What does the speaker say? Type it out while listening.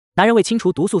男人为清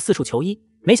除毒素四处求医，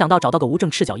没想到找到个无证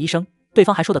赤脚医生，对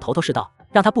方还说得头头是道，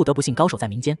让他不得不信高手在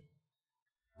民间。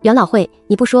元老会，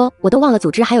你不说我都忘了组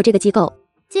织还有这个机构。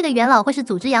这个元老会是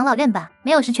组织养老院吧，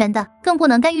没有实权的，更不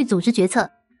能干预组织决策。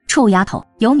臭丫头，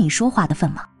有你说话的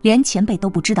份吗？连前辈都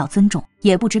不知道尊重，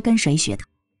也不知跟谁学的。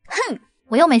哼，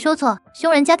我又没说错，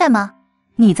凶人家干嘛？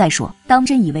你再说，当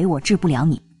真以为我治不了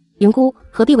你？云姑，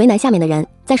何必为难下面的人？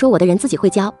再说我的人自己会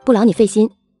教，不劳你费心。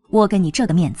我给你这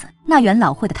个面子，那元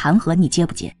老会的弹劾你接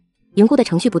不接？云姑的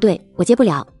程序不对，我接不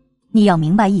了。你要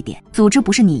明白一点，组织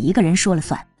不是你一个人说了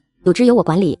算，组织由我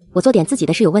管理，我做点自己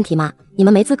的事有问题吗？你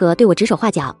们没资格对我指手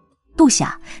画脚。杜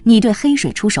夏，你对黑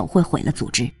水出手会毁了组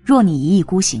织，若你一意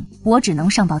孤行，我只能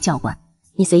上报教官。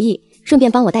你随意，顺便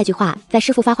帮我带句话，在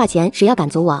师父发话前，谁要敢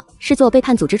阻我，视作背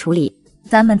叛组织处理。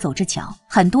咱们走着瞧，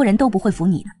很多人都不会服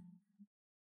你的。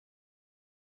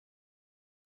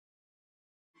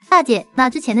大姐，那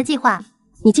之前的计划，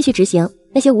你继续执行，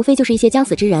那些无非就是一些将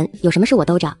死之人，有什么事我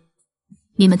兜着。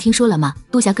你们听说了吗？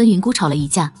杜夏跟云姑吵了一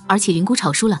架，而且云姑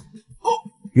吵输了。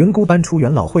云姑搬出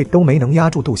元老会都没能压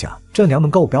住杜夏，这娘们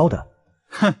够彪的。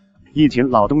哼，一群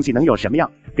老东西能有什么样？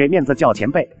给面子叫前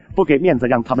辈，不给面子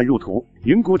让他们入土。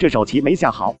云姑这手棋没下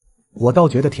好。我倒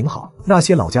觉得挺好，那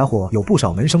些老家伙有不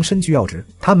少门生身居要职，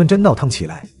他们真闹腾起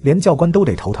来，连教官都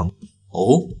得头疼。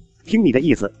哦，听你的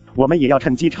意思，我们也要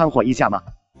趁机掺和一下吗？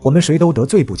我们谁都得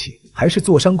罪不起，还是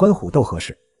坐山观虎斗合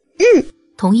适。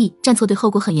同意，站错队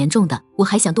后果很严重的，我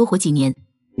还想多活几年。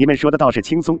你们说的倒是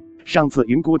轻松，上次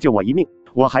云姑救我一命，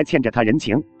我还欠着她人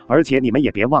情，而且你们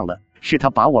也别忘了，是她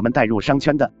把我们带入商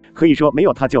圈的，可以说没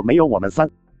有她就没有我们三。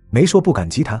没说不感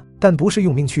激他，但不是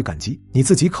用命去感激，你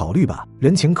自己考虑吧。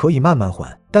人情可以慢慢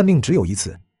还，但命只有一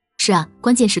次。是啊，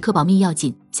关键时刻保命要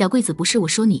紧。小桂子不是我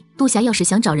说你，杜霞要是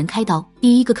想找人开刀，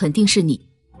第一个肯定是你。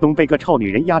总被个臭女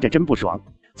人压着真不爽，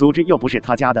组织又不是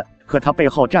他家的，可他背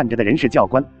后站着的人是教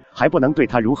官，还不能对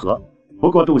他如何。不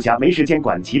过杜霞没时间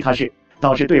管其他事，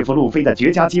倒是对付路飞的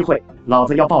绝佳机会，老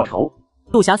子要报仇。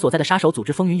杜霞所在的杀手组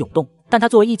织风云涌动，但他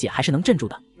作为一姐还是能镇住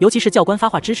的，尤其是教官发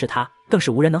话支持他，更是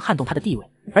无人能撼动他的地位。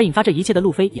而引发这一切的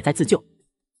路飞也在自救。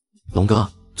龙哥，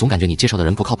总感觉你介绍的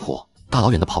人不靠谱，大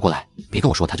老远的跑过来，别跟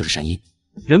我说他就是神医。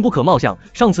人不可貌相，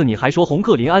上次你还说红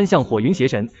克林安像火云邪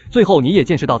神，最后你也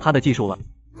见识到他的技术了。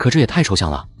可这也太抽象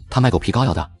了，他卖狗皮膏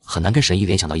药的，很难跟神医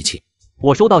联想到一起。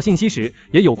我收到信息时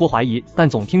也有过怀疑，但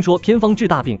总听说偏方治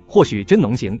大病，或许真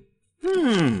能行。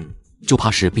就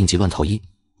怕是病急乱投医。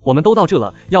我们都到这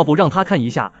了，要不让他看一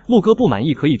下，陆哥不满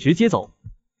意可以直接走。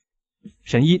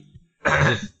神医，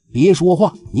别说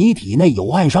话，你体内有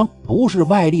暗伤，不是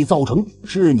外力造成，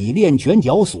是你练拳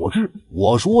脚所致，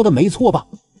我说的没错吧？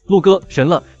陆哥，神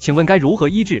了，请问该如何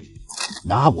医治？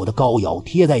拿我的膏药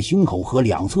贴在胸口和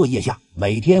两侧腋下，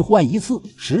每天换一次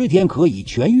，10天可以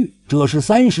痊愈，这是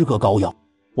30个膏药。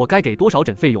我该给多少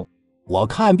诊费用？我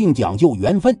看病讲究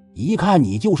缘分，一看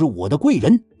你就是我的贵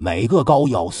人，每个膏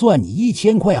药算你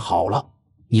1000块好了。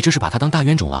你这是把他当大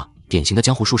冤种了，典型的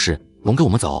江湖术士。龙哥，我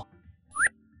们走。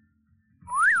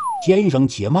先生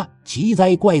且慢，奇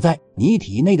哉怪哉，你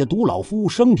体内的毒老夫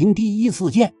生平第一次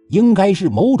见，应该是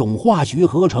某种化学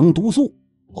合成毒素。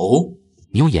哦，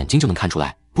你用眼睛就能看出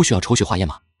来，不需要抽血化验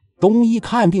吗？中医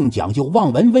看病讲究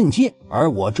望闻问切，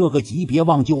而我这个级别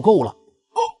望就够了。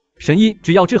神医，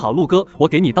只要治好陆哥，我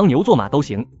给你当牛做马都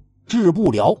行。治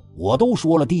不了，我都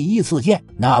说了第一次见，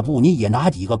那不你也拿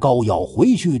几个膏药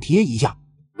回去贴一下。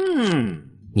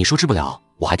你说治不了，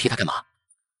我还贴他干嘛？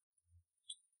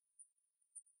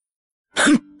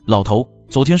哼，老头，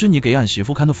昨天是你给俺媳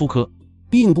妇看的妇科，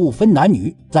并不分男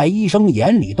女，在医生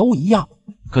眼里都一样。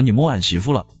可你摸俺媳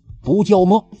妇了？不叫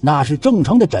摸，那是正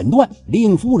常的诊断，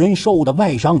令夫人受的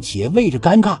外伤且位置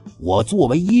尴尬，我作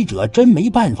为医者真没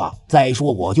办法。再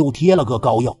说我就贴了个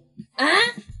膏药。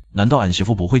难道俺媳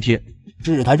妇不会贴？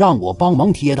是他让我帮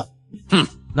忙贴的。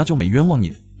那就没冤枉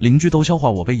你，邻居都笑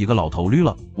话我被一个老头绿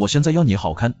了，我现在要你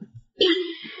好看。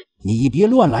你别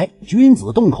乱来，君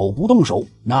子动口不动手，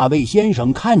那位先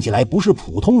生看起来不是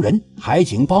普通人，还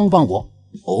请帮帮我。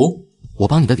哦，我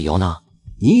帮你的理由呢？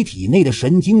你体内的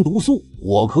神经毒素，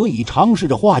我可以尝试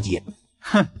着化解。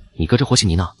你哥这和稀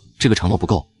泥呢，这个承诺不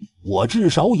够。我至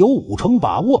少有5成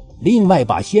把握。另外，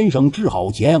把先生治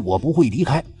好前，我不会离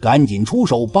开，赶紧出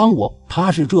手帮我。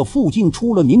他是这附近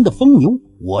出了名的疯牛，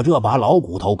我这把老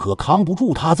骨头可扛不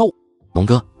住他揍。龙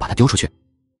哥，把他丢出去。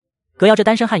葛耀这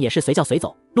单身汉也是随叫随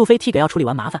走，路飞替葛耀处理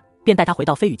完麻烦，便带他回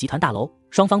到飞羽集团大楼。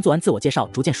双方做完自我介绍，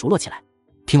逐渐熟络起来。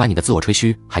听完你的自我吹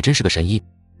嘘，还真是个神医。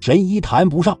神医谈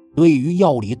不上，对于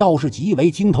药理倒是极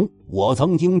为精通。我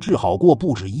曾经治好过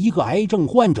不止一个癌症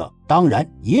患者，当然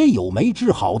也有没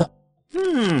治好的。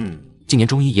近年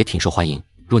中医也挺受欢迎，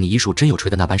若你医术真有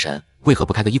吹的那般神，为何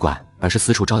不开个医馆，而是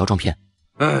四处招摇撞骗？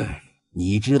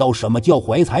你知道什么叫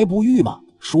怀才不遇吗？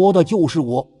说的就是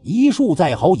我，医术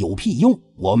再好有屁用，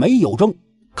我没有证。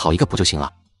考一个不就行了？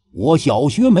我小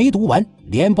学没读完，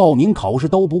连报名考试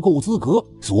都不够资格，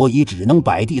所以只能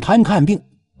摆地摊看病。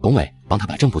董伟，帮他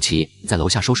把证补齐，在楼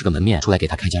下收拾个门面出来给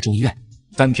他开家中医院。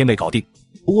3天内搞定。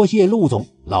多谢陆总，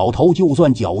老头就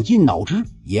算绞尽脑汁，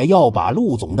也要把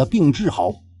陆总的病治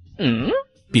好。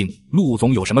病？陆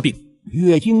总有什么病？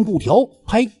月经不调，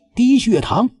呸，低血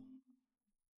糖。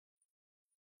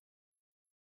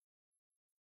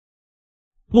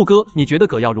陆哥，你觉得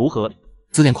葛耀如何？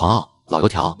自恋狂傲，老油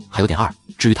条，还有点二。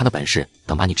至于他的本事，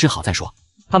等把你治好再说。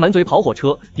他满嘴跑火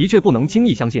车，的确不能轻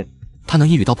易相信。他能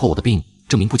一语道破我的病，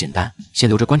证明不简单。先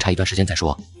留着观察一段时间再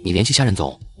说。你联系下任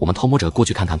总，我们偷摸着过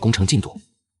去看看工程进度。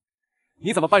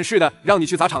你怎么办事的？让你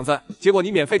去砸场子，结果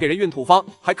你免费给人运土方，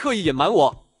还刻意隐瞒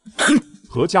我。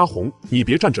何家红，你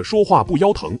别站着说话不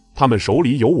腰疼，他们手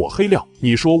里有我黑料，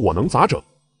你说我能咋整？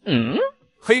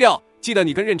黑料？记得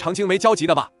你跟任长青没交集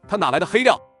的吧？他哪来的黑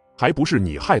料？还不是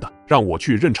你害的，让我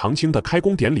去任长青的开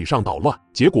工典礼上捣乱，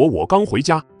结果我刚回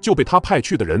家就被他派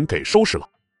去的人给收拾了。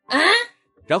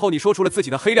然后你说出了自己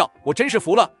的黑料，我真是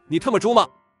服了，你特么猪吗？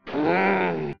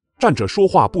站着说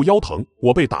话不腰疼，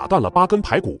我被打断了8根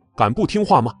排骨，敢不听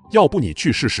话吗？要不你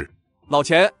去试试。老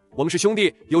钱，我们是兄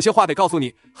弟，有些话得告诉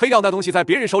你，黑料那东西在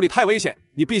别人手里太危险，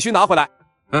你必须拿回来。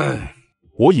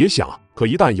我也想，可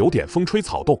一旦有点风吹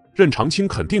草动，任长青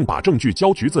肯定把证据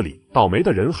交局子里，倒霉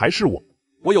的人还是我。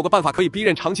我有个办法可以逼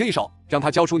任长青一手，让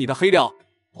他交出你的黑料。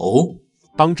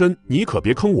当真？你可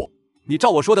别坑我。你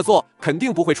照我说的做，肯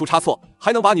定不会出差错，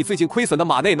还能把你最近亏损的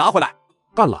马内拿回来。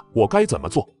干了，我该怎么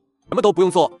做？什么都不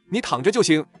用做，你躺着就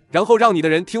行，然后让你的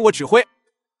人听我指挥。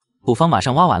土方马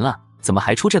上挖完了，怎么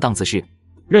还出这档子事？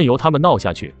任由他们闹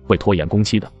下去，会拖延工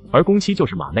期的，而工期就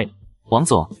是马内。王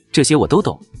总，这些我都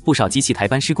懂，不少机器台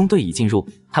班施工队已进入，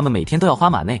他们每天都要花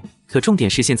马内，可重点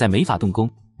是现在没法动工。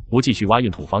不继续挖运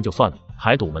土方就算了，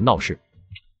还堵门闹事。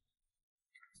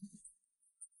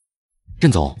任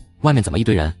总，外面怎么一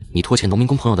堆人？你拖欠农民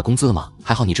工朋友的工资了吗？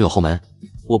还好你这有后门。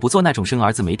我不做那种生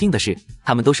儿子没定的事，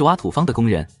他们都是挖土方的工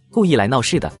人，故意来闹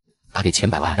事的。打给钱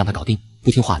百万让他搞定，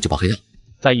不听话就报黑料。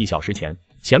在1小时前，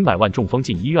钱百万中风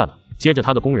进医院了，接着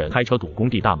他的工人开车堵工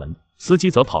地大门，司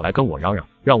机则跑来跟我嚷嚷，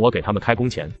让我给他们开工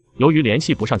钱。由于联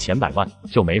系不上钱百万，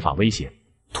就没法威胁。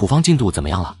土方进度怎么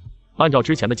样了？按照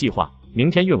之前的计划，明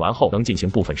天运完后能进行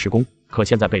部分施工，可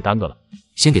现在被耽搁了。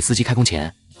先给司机开工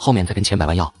钱，后面再跟钱百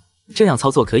万要。这样操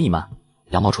作可以吗？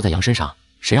羊毛出在羊身上，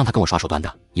谁让他跟我耍手段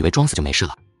的？以为装死就没事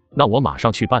了？那我马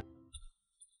上去办。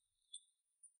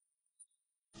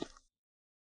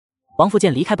王福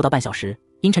建离开不到半小时，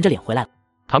阴沉着脸回来了。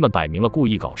他们摆明了故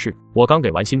意搞事，我刚给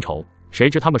完薪酬，谁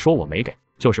知他们说我没给，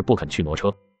就是不肯去挪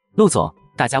车。陆总，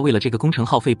大家为了这个工程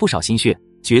耗费不少心血，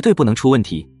绝对不能出问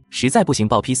题，实在不行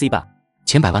报 PC 吧。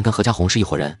钱百万跟何家红是一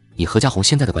伙人，以何家红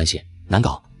现在的关系难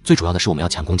搞，最主要的是我们要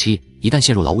抢工期，一旦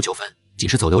陷入劳务纠纷，仅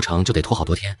是走流程就得拖好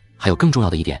多天。还有更重要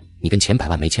的一点，你跟钱百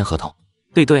万没签合同。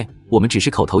对，我们只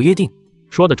是口头约定。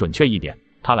说的准确一点，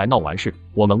他来闹完事，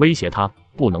我们威胁他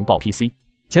不能报 PC。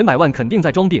钱百万肯定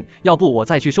在装病，要不我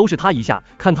再去收拾他一下，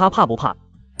看他怕不怕。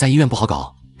在医院不好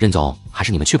搞，任总还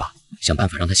是你们去吧，想办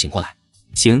法让他醒过来。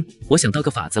行，我想到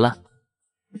个法子了。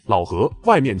老何，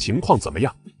外面情况怎么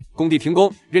样？工地停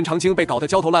工，任长青被搞得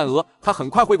焦头烂额，他很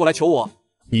快会过来求我。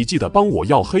你记得帮我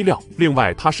要黑料，另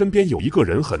外他身边有一个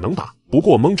人很能打，不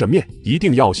过蒙着面，一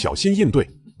定要小心应对。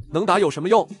能打有什么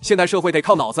用？现代社会得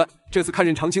靠脑子，这次看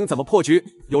任长青怎么破局。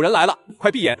有人来了，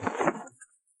快闭眼。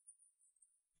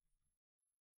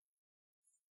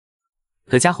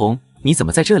何家红，你怎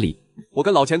么在这里？我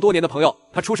跟老钱多年的朋友，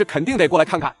他出事肯定得过来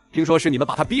看看，听说是你们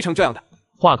把他逼成这样的。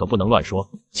话可不能乱说，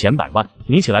钱百万，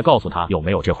你起来告诉他有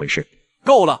没有这回事。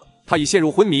够了，他已陷入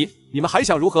昏迷，你们还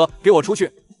想如何？给我出去！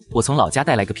我从老家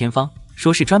带来个偏方，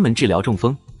说是专门治疗中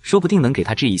风，说不定能给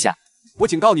他治一下。我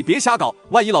警告你别瞎搞，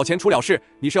万一老钱出了事，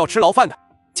你是要吃牢饭的。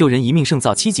救人一命胜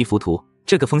造7级浮屠，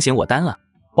这个风险我担了。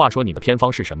话说你的偏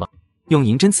方是什么？用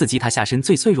银针刺激他下身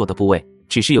最脆弱的部位，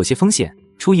只是有些风险，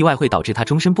出意外会导致他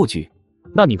终身不举。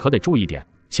那你可得注意点，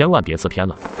千万别刺偏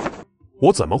了。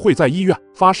我怎么会在医院？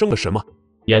发生了什么？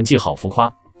演技好浮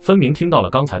夸，分明听到了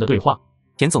刚才的对话。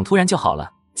田总突然就好了，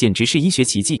简直是医学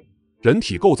奇迹。人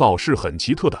体构造是很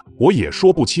奇特的，我也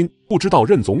说不清，不知道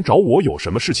任总找我有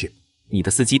什么事情。你的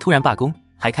司机突然罢工，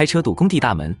还开车堵工地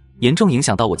大门，严重影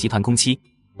响到我集团工期。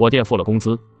我垫付了工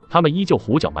资，他们依旧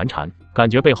胡搅蛮缠，感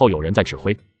觉背后有人在指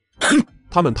挥。哼，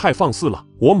他们太放肆了，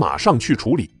我马上去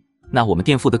处理。那我们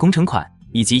垫付的工程款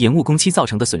以及延误工期造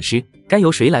成的损失，该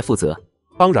由谁来负责？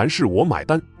当然是我买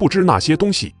单，不知那些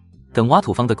东西。等挖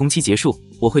土方的工期结束，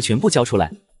我会全部交出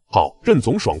来。好，任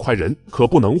总爽快人，可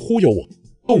不能忽悠我，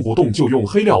动不动就用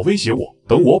黑料威胁我，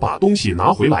等我把东西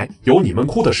拿回来，有你们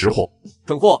哭的时候。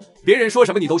蠢货，别人说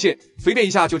什么你都信，随便一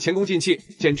下就前功尽弃，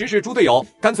简直是猪队友，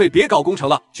干脆别搞工程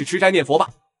了，去吃斋念佛吧。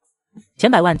前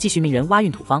百万继续命人挖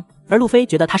运土方，而路飞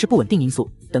觉得他是不稳定因素。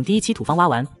等第一期土方挖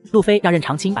完，路飞让任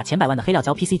长青把前百万的黑料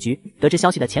交 PC 局。得知消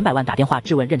息的前百万打电话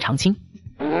质问任长青。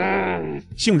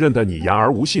信任的你言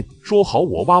而无信，说好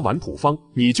我挖完土方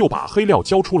你就把黑料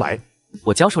交出来。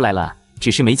我交出来了，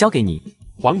只是没交给你。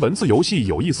玩文字游戏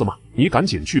有意思吗？你赶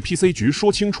紧去 PC 局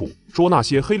说清楚，说那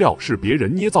些黑料是别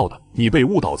人捏造的，你被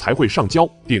误导才会上交。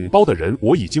顶包的人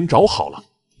我已经找好了。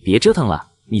别折腾了，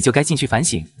你就该进去反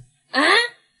省。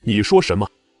你说什么？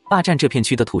霸占这片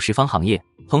区的土石方行业，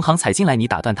同行踩进来你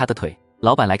打断他的腿，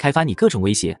老板来开发你各种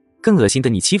威胁，更恶心的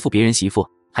你欺负别人媳妇，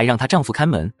还让她丈夫看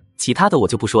门，其他的我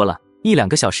就不说了，1-2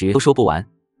个小时都说不完。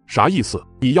啥意思？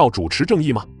你要主持正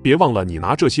义吗？别忘了你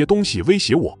拿这些东西威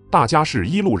胁我，大家是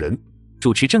一路人。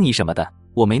主持正义什么的，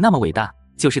我没那么伟大，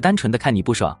就是单纯的看你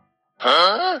不爽。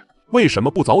为什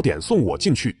么不早点送我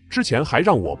进去？之前还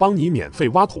让我帮你免费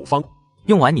挖土方，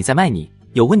用完你再卖你，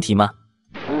有问题吗？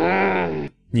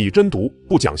你真毒，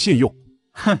不讲信用。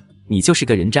哼，你就是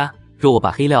个人渣。若我把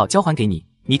黑料交还给你，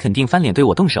你肯定翻脸对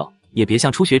我动手，也别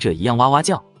像初学者一样哇哇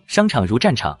叫。商场如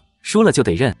战场，输了就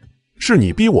得认。是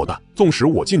你逼我的，纵使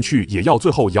我进去也要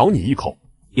最后咬你一口。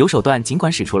有手段尽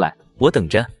管使出来，我等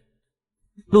着。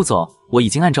陆总，我已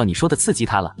经按照你说的刺激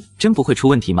他了，真不会出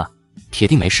问题吗？铁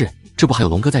定没事，这不还有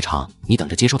龙哥在场，你等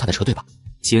着接收他的车队吧。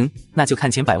行，那就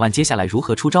看前百万接下来如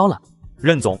何出招了。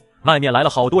任总，外面来了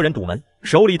好多人堵门，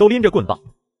手里都拎着棍棒，